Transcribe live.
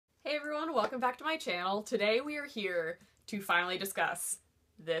Hey everyone, welcome back to my channel. Today we are here to finally discuss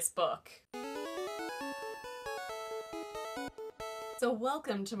this book. So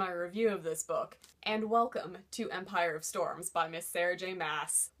welcome to my review of this book, and welcome to Empire of Storms by Miss Sarah J.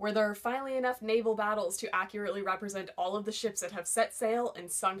 Maas, where there are finally enough naval battles to accurately represent all of the ships that have set sail and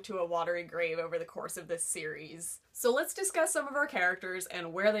sunk to a watery grave over the course of this series. So let's discuss some of our characters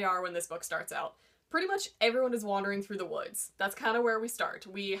and where they are when this book starts out. Pretty much everyone is wandering through the woods. That's kind of where we start.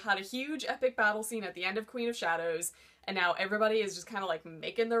 We had a huge epic battle scene at the end of Queen of Shadows, and now everybody is just kind of like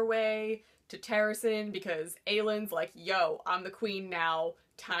making their way to Terracin because Aylin's like, yo, I'm the queen now,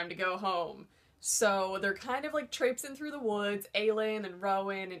 time to go home. So they're kind of like traipsing through the woods, Aylin and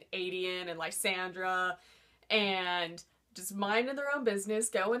Rowan and Adian and Lysandra, and just minding their own business,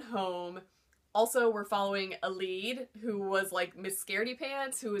 going home. Also, we're following a lead who was like Miss Scaredy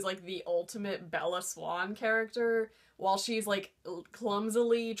Pants, who is like the ultimate Bella Swan character, while she's like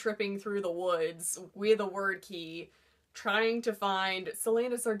clumsily tripping through the woods with a word key, trying to find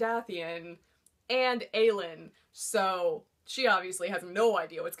Selena Sardathian and Aylin. So she obviously has no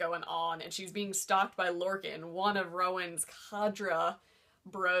idea what's going on, and she's being stalked by Lorcan, one of Rowan's cadre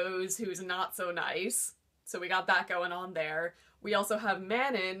bros who's not so nice. So we got that going on there. We also have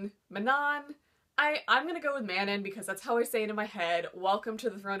Manon. I'm gonna go with Manon because that's how I say it in my head. Welcome to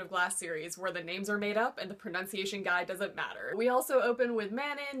the Throne of Glass series, where the names are made up and the pronunciation guide doesn't matter. We also open with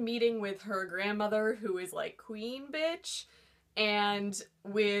Manon meeting with her grandmother, who is like Queen Bitch, and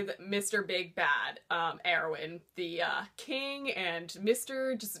with Mr. Big Bad, Erwin, the king, and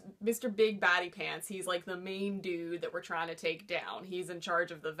Mr. Big Baddie Pants. He's like the main dude that we're trying to take down. He's in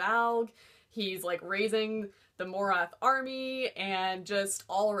charge of the Valg. He's like raising the Morath army, and just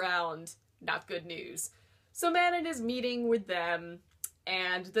all around not good news. So Manon is meeting with them,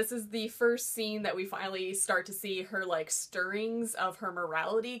 and this is the first scene that we finally start to see her like stirrings of her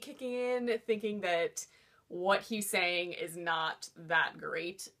morality kicking in, thinking that what he's saying is not that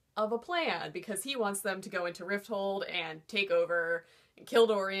great of a plan, because he wants them to go into Rifthold and take over and kill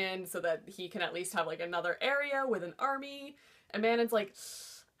Dorian so that he can at least have like another area with an army. And Manon's like,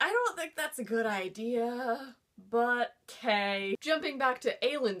 I don't think that's a good idea, but okay. Jumping back to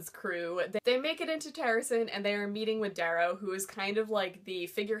Aylin's crew, they make it into Terracin and they are meeting with Darrow, who is kind of like the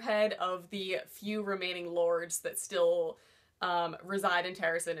figurehead of the few remaining lords that still reside in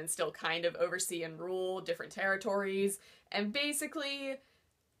Terracin and still kind of oversee and rule different territories, and basically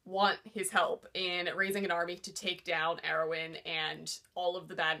want his help in raising an army to take down Erwin and all of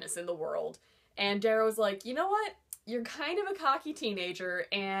the badness in the world. And Darrow's like, you know what? You're kind of a cocky teenager,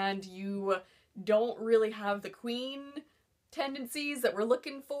 and you don't really have the queen tendencies that we're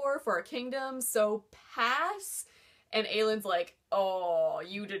looking for a kingdom, so pass. And Aylin's like, oh,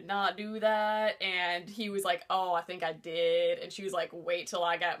 you did not do that. And he was like, oh, I think I did. And she was like, wait till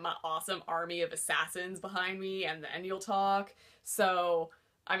I get my awesome army of assassins behind me, and then you'll talk. So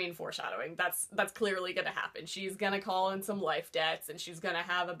I mean, foreshadowing. That's clearly gonna happen. She's gonna call in some life debts, and she's gonna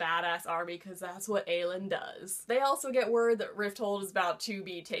have a badass army, because that's what Aylin does. They also get word that Rifthold is about to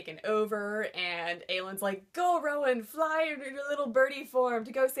be taken over, and Aylin's like, go Rowan, fly in your little birdie form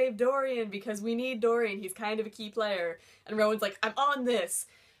to go save Dorian, because we need Dorian, he's kind of a key player. And Rowan's like, I'm on this!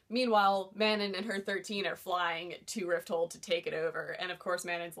 Meanwhile, Manon and her 13 are flying to Rifthold to take it over, and of course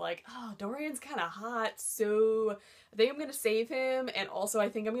Manon's like, oh, Dorian's kinda hot, so I think I'm gonna save him, and also I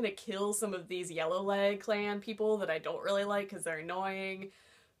think I'm gonna kill some of these Yellowleg clan people that I don't really like because they're annoying.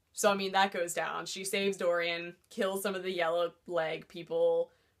 So I mean, that goes down. She saves Dorian, kills some of the Yellowleg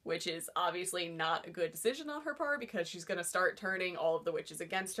people, which is obviously not a good decision on her part because she's gonna start turning all of the witches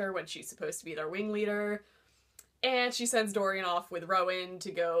against her when she's supposed to be their wing leader. And she sends Dorian off with Rowan to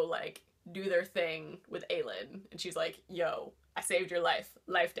go, like, do their thing with Aylin. And she's like, yo, I saved your life.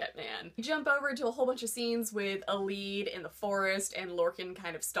 Life debt, man. We jump over to a whole bunch of scenes with a lead in the forest and Lorcan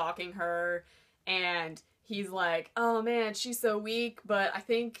kind of stalking her. And he's like, oh man, she's so weak, but I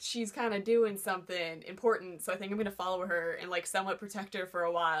think she's kind of doing something important, so I think I'm gonna follow her and, like, somewhat protect her for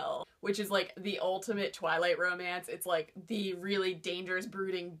a while. Which is, like, the ultimate Twilight romance. It's, like, the really dangerous,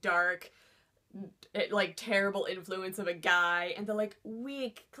 brooding, dark, like terrible influence of a guy, and the like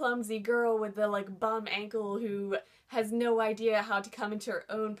weak, clumsy girl with the like bum ankle who has no idea how to come into her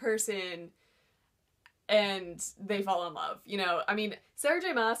own person, and they fall in love. You know, I mean, Sarah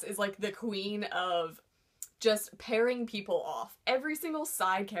J. Maas is like the queen of just pairing people off. Every single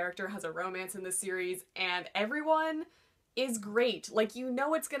side character has a romance in this series, and everyone is great. Like, you know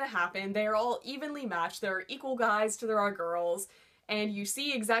what's gonna happen. They are all evenly matched. There are equal guys to there are girls. And you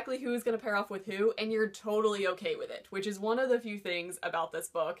see exactly who is going to pair off with who, and you're totally okay with it, which is one of the few things about this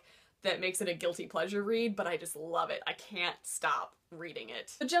book that makes it a guilty pleasure read, but I just love it. I can't stop reading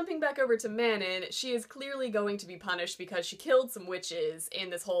it. But jumping back over to Manon, she is clearly going to be punished because she killed some witches in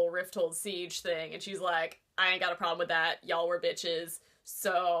this whole Rifthold siege thing, and she's like, I ain't got a problem with that, y'all were bitches,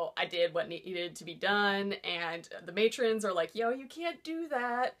 so I did what needed to be done. And the matrons are like, yo, you can't do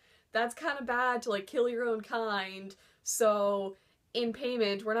that, that's kind of bad to like kill your own kind, so in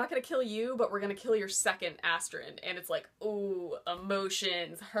payment, we're not gonna kill you, but we're gonna kill your second Astrid. And it's like, ooh,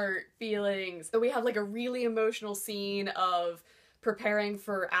 emotions, hurt, feelings. So we have like a really emotional scene of preparing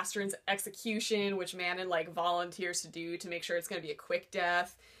for Astrid's execution, which Manon like volunteers to do to make sure it's gonna be a quick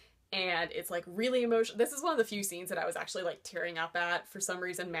death. And it's like really emotional. This is one of the few scenes that I was actually like tearing up at. For some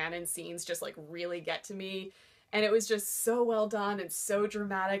reason, Manon's scenes just like really get to me. And it was just so well done and so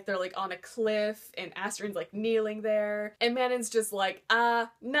dramatic. They're like on a cliff and Astrid's like kneeling there. And Manon's just like,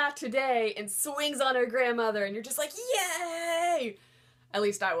 not today, and swings on her grandmother, and you're just like, yay! At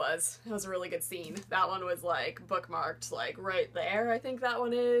least I was. That was a really good scene. That one was like bookmarked like right there, I think that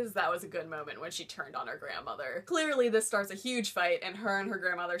one is. That was a good moment when she turned on her grandmother. Clearly this starts a huge fight and her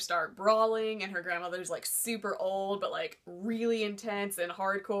grandmother start brawling, and her grandmother's like super old but like really intense and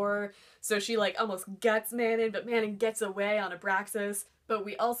hardcore. So she like almost guts Manon, but Manon gets away on Abraxas. But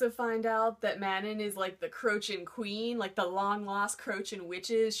we also find out that Manon is like the Crochan queen, like the long-lost Crochan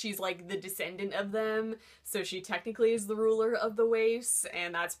witches. She's like the descendant of them, so she technically is the ruler of the waifs,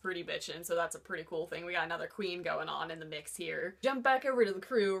 and that's pretty bitchin', so that's a pretty cool thing. We got another queen going on in the mix here. Jump back over to the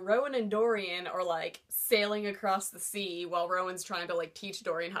crew. Rowan and Dorian are like sailing across the sea while Rowan's trying to like teach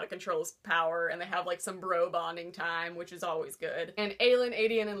Dorian how to control his power, and they have like some bro bonding time, which is always good. And Aelin,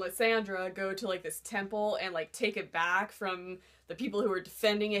 Adian, and Lysandra go to like this temple and like take it back from the people who were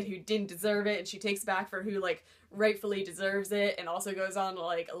defending it who didn't deserve it, and she takes back for who like rightfully deserves it, and also goes on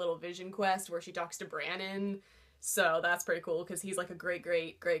like a little vision quest where she talks to Brannon. So that's pretty cool because he's like a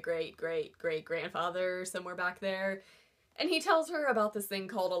great grandfather somewhere back there. And he tells her about this thing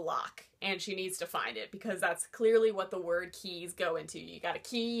called a lock, and she needs to find it because that's clearly what the word keys go into. You got a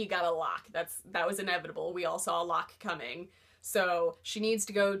key, you got a lock. That was inevitable. We all saw a lock coming. So she needs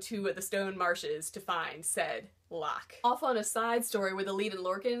to go to the Stone Marshes to find said lock. Off on a side story with Elite and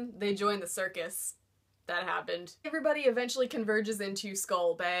Lorcan, they join the circus. That happened. Everybody eventually converges into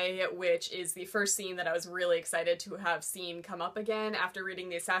Skull Bay, which is the first scene that I was really excited to have seen come up again. After reading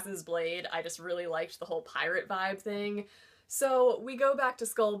The Assassin's Blade, I just really liked the whole pirate vibe thing. So we go back to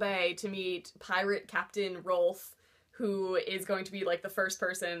Skull Bay to meet Pirate Captain Rolf, who is going to be like the first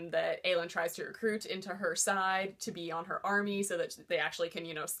person that Aelin tries to recruit into her side to be on her army so that they actually can,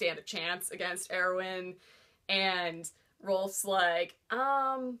 you know, stand a chance against Erwin. And Rolf's like,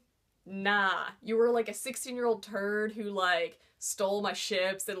 nah, you were like a 16-year-old turd who like stole my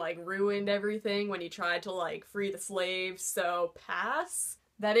ships and like ruined everything when you tried to like free the slaves, so pass.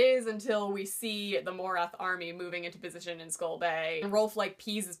 That is until we see the Morath army moving into position in Skull Bay. And Rolf like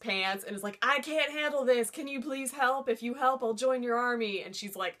pees his pants and is like, I can't handle this, can you please help? If you help, I'll join your army. And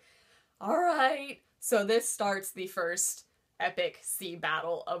she's like, alright. So this starts the first epic sea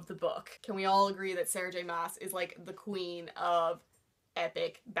battle of the book. Can we all agree that Sarah J. Maas is like the queen of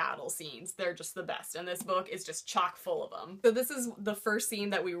epic battle scenes? They're just the best, and this book is just chock full of them. So this is the first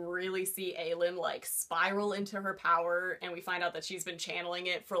scene that we really see Aelin like spiral into her power, and we find out that she's been channeling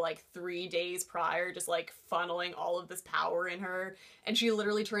it for like 3 days prior, just like funneling all of this power in her, and she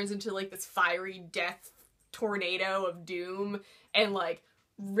literally turns into like this fiery death tornado of doom and like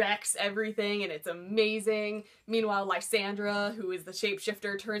wrecks everything, and it's amazing. Meanwhile, Lysandra, who is the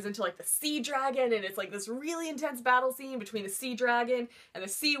shapeshifter, turns into like the sea dragon, and it's like this really intense battle scene between the sea dragon and the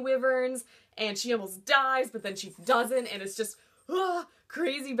sea wyverns, and she almost dies, but then she doesn't, and it's just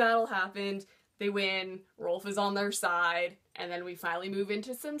crazy battle happened. They win, Rolf is on their side, and then we finally move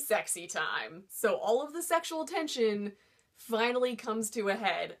into some sexy time. So all of the sexual tension finally comes to a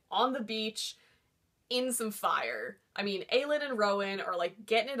head on the beach in some fire. I mean, Aelin and Rowan are like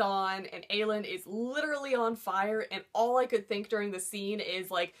getting it on, and Aelin is literally on fire, and all I could think during the scene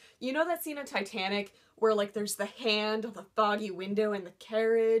is like, you know that scene of Titanic where like there's the hand on the foggy window in the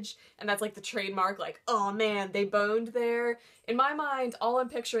carriage, and that's like the trademark, like, oh man, they boned there? In my mind, all I'm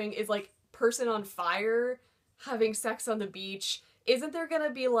picturing is like person on fire having sex on the beach. Isn't there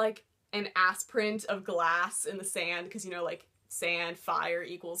gonna be like an ass print of glass in the sand? Because, you know, like sand, fire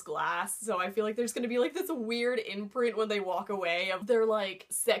equals glass. So I feel like there's gonna be like this weird imprint when they walk away of their like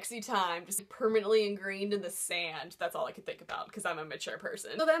sexy time just permanently ingrained in the sand. That's all I could think about because I'm a mature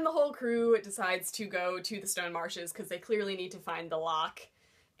person. So then the whole crew decides to go to the Stone Marshes because they clearly need to find the lock.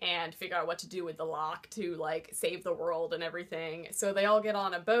 and figure out what to do with the lock to, like, save the world and everything. So they all get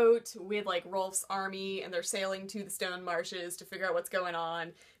on a boat with, like, Rolf's army, and they're sailing to the Stone Marshes to figure out what's going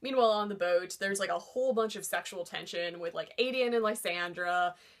on. Meanwhile, on the boat, there's, like, a whole bunch of sexual tension with, like, Adian and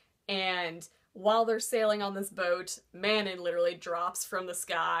Lysandra, and while they're sailing on this boat, Manon literally drops from the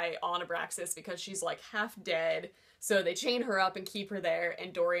sky on Abraxas because she's, like, half dead. So they chain her up and keep her there,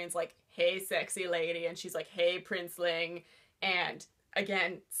 and Dorian's like, hey, sexy lady, and she's like, hey, princeling, and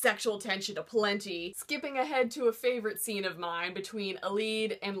again, sexual tension aplenty. Skipping ahead to a favorite scene of mine between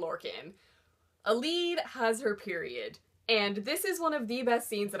Alide and Lorcan. Alide has her period, and this is one of the best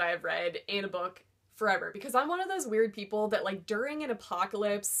scenes that I have read in a book forever, because I'm one of those weird people that, like, during an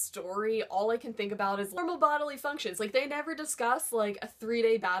apocalypse story, all I can think about is normal bodily functions. Like, they never discuss, like, a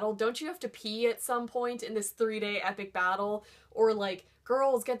 3-day battle. Don't you have to pee at some point in this 3-day epic battle? Or, like,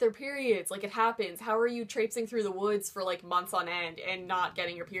 girls get their periods, like, it happens. How are you traipsing through the woods for, like, months on end and not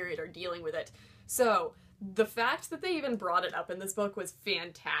getting your period or dealing with it? So the fact that they even brought it up in this book was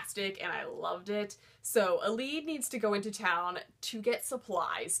fantastic, and I loved it. So Alide needs to go into town to get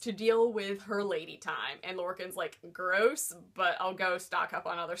supplies to deal with her lady time, and Lorcan's like, gross, but I'll go stock up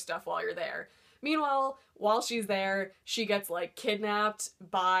on other stuff while you're there. Meanwhile, while she's there, she gets, like, kidnapped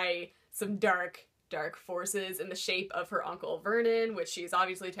by some dark forces in the shape of her uncle Vernon, which she's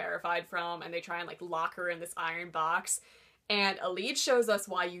obviously terrified from, and they try and, like, lock her in this iron box. And Alide shows us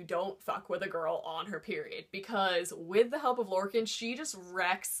why you don't fuck with a girl on her period, because with the help of Lorcan, she just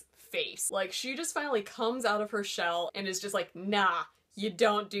wrecks face. Like, she just finally comes out of her shell and is just like, nah, you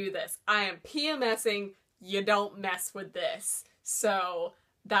don't do this. I am PMSing, you don't mess with this. So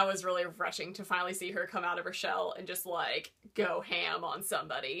that was really refreshing to finally see her come out of her shell and just, like, go ham on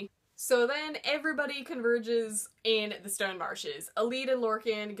somebody. So then everybody converges in the Stone Marshes. Alide and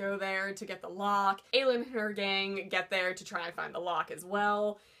Lorcan go there to get the lock. Aelin and her gang get there to try and find the lock as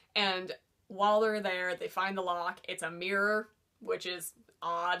well. And while they're there, they find the lock. It's a mirror, which is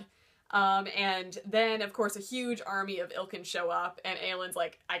odd. And then, of course, a huge army of Ilkin show up, and Aelin's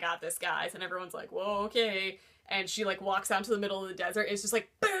like, I got this, guys. And everyone's like, whoa, okay. And she, like, walks out to the middle of the desert. It's just like,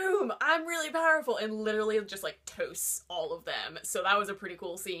 boom, I'm really powerful, and literally just, like, toasts all of them. So that was a pretty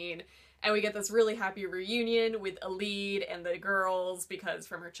cool scene. And we get this really happy reunion with Alide and the girls, because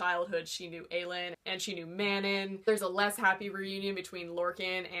from her childhood she knew Aelin and she knew Manon. There's a less happy reunion between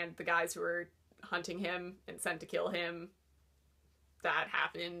Lorcan and the guys who were hunting him and sent to kill him. That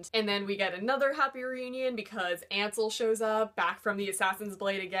happened. And then we get another happy reunion because Ansel shows up, back from the Assassin's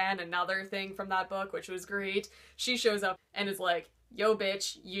Blade again, another thing from that book, which was great. She shows up and is like, yo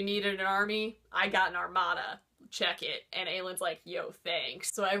bitch, you needed an army? I got an armada. Check it. And Aelin's like, yo,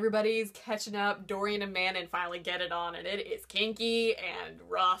 thanks. So everybody's catching up. Dorian and Manon finally get it on, and it is kinky and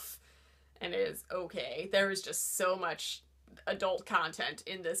rough, and it is okay. There is just so much adult content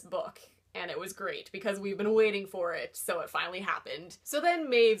in this book. And it was great, because we've been waiting for it, so it finally happened. So then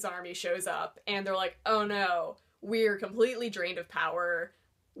Maeve's army shows up, and they're like, oh no, we're completely drained of power.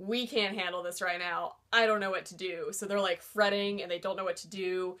 We can't handle this right now. I don't know what to do. So they're, like, fretting, and they don't know what to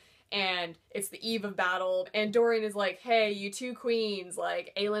do, and it's the eve of battle, and Dorian is like, hey, you two queens,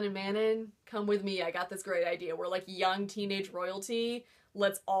 like, Aelin and Manon, come with me, I got this great idea. We're, like, young teenage royalty.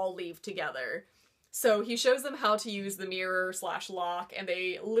 Let's all leave together. So he shows them how to use the mirror/lock, and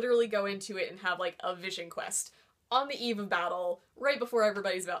they literally go into it and have, like, a vision quest on the eve of battle, right before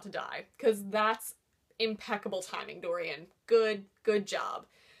everybody's about to die. Because that's impeccable timing, Dorian. Good job.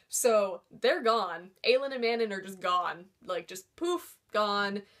 So they're gone. Aelin and Manon are just gone. Like, just poof,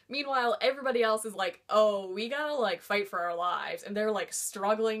 gone. Meanwhile, everybody else is like, oh, we gotta, like, fight for our lives. And they're, like,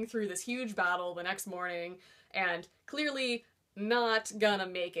 struggling through this huge battle the next morning, and clearly not gonna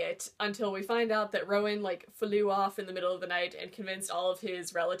make it until we find out that Rowan, like, flew off in the middle of the night and convinced all of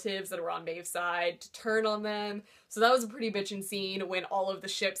his relatives that were on Maeve's side to turn on them. So that was a pretty bitchin' scene when all of the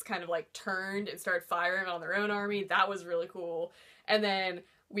ships kind of, like, turned and started firing on their own army. That was really cool. And then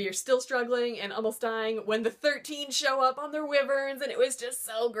we are still struggling and almost dying when the 13 show up on their wyverns, and it was just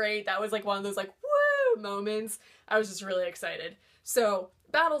so great. That was, like, one of those, like, woo moments. I was just really excited. So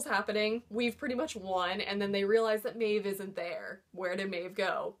battle's happening, we've pretty much won, and then they realize that Maeve isn't there. Where did Maeve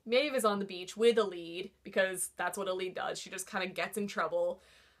go? Maeve is on the beach with Alide, because that's what Alide does. She just kind of gets in trouble.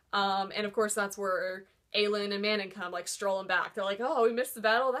 And of course that's where Aelin and Manon come, like, strolling back. They're like, oh, we missed the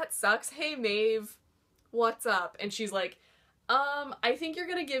battle? That sucks. Hey, Maeve, what's up? And she's like, I think you're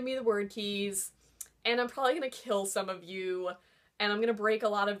gonna give me the word keys, and I'm probably gonna kill some of you, and I'm gonna break a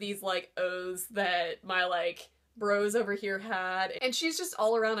lot of these, like, oaths that my, like, bros over here had. And she's just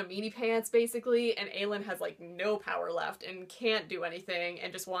all around a meaty pants, basically, and Aelin has, like, no power left and can't do anything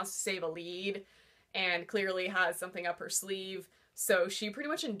and just wants to save Alide and clearly has something up her sleeve. So she pretty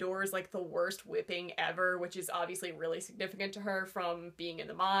much endures like the worst whipping ever, which is obviously really significant to her from being in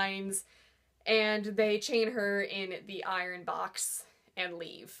the mines. And they chain her in the iron box and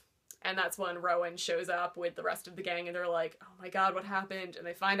leave. And that's when Rowan shows up with the rest of the gang and they're like, oh my god, what happened? And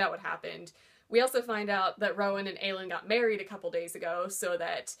they find out what happened. We also find out that Rowan and Aelin got married a couple days ago, so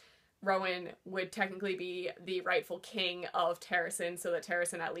that Rowan would technically be the rightful king of Terrasen, so that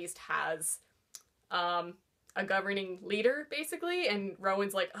Terrasen at least has a governing leader, basically. And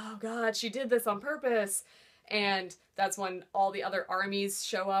Rowan's like, oh god, she did this on purpose. And that's when all the other armies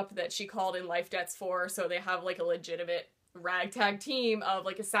show up that she called in life debts for, so they have like a legitimate ragtag team of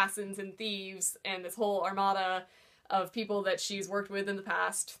like assassins and thieves and this whole armada of people that she's worked with in the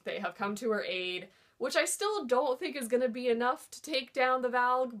past. They have come to her aid, which I still don't think is gonna be enough to take down the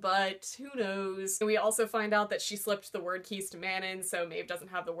Valg, but who knows. And we also find out that she slipped the word keys to Manon, so Maeve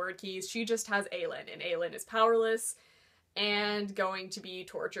doesn't have the word keys. She just has Aelin, and Aelin is powerless and going to be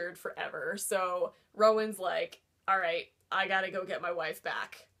tortured forever. So Rowan's like, alright, I gotta go get my wife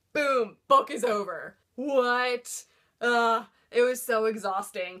back. Boom! Book is over. What? It was so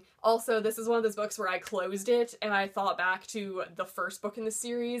exhausting. Also, this is one of those books where I closed it and I thought back to the first book in the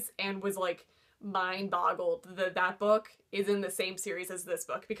series and was like mind-boggled that that book is in the same series as this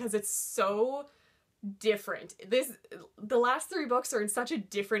book because it's so different. The last three books are in such a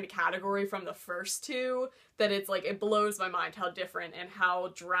different category from the first two that it's like, it blows my mind how different and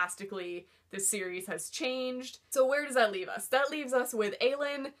how drastically this series has changed. So where does that leave us? That leaves us with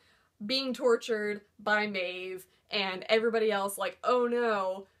Aelin being tortured by Maeve and everybody else like, oh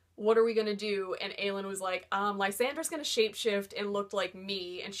no, what are we gonna do? And Aelin was like, Lysandra's gonna shapeshift and look like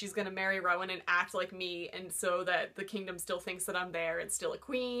me, and she's gonna marry Rowan and act like me, and so that the kingdom still thinks that I'm there and still a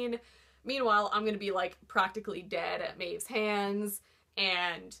queen. Meanwhile, I'm gonna be like practically dead at Maeve's hands,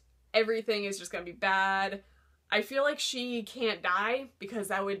 and everything is just gonna be bad. I feel like she can't die because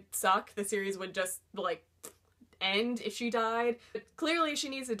that would suck. The series would just like end if she died. But clearly she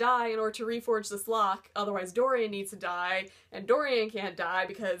needs to die in order to reforge this lock, otherwise Dorian needs to die, and Dorian can't die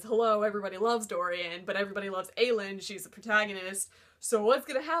because, hello, everybody loves Dorian, but everybody loves Aelin, she's the protagonist. So what's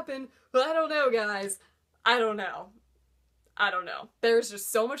gonna happen? Well, I don't know, guys. I don't know. There's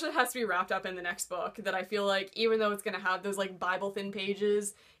just so much that has to be wrapped up in the next book that I feel like even though it's gonna have those like Bible thin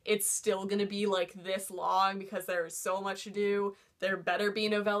pages, it's still gonna be like this long because there's so much to do. There better be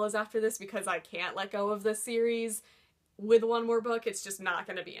novellas after this because I can't let go of this series with one more book. It's just not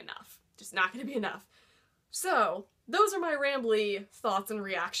gonna be enough. Just not gonna be enough. So, those are my rambly thoughts and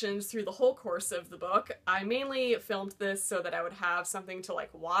reactions through the whole course of the book. I mainly filmed this so that I would have something to like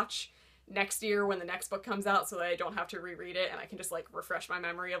watch next year when the next book comes out so that I don't have to reread it and I can just like refresh my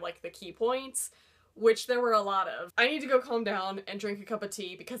memory of like the key points, which there were a lot of. I need to go calm down and drink a cup of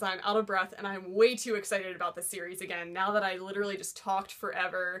tea because I'm out of breath and I'm way too excited about this series again. Now that I literally just talked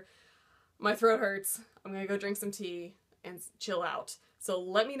forever, my throat hurts. I'm gonna go drink some tea and chill out. So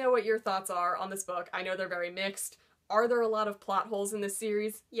let me know what your thoughts are on this book. I know they're very mixed. Are there a lot of plot holes in this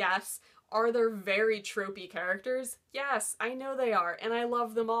series? Yes. Are there very tropey characters? Yes, I know they are, and I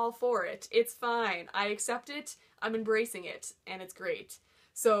love them all for it. It's fine. I accept it, I'm embracing it, and it's great.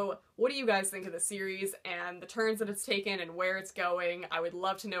 So, what do you guys think of the series and the turns that it's taken and where it's going? I would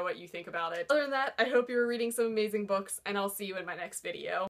love to know what you think about it. Other than that, I hope you're reading some amazing books, and I'll see you in my next video.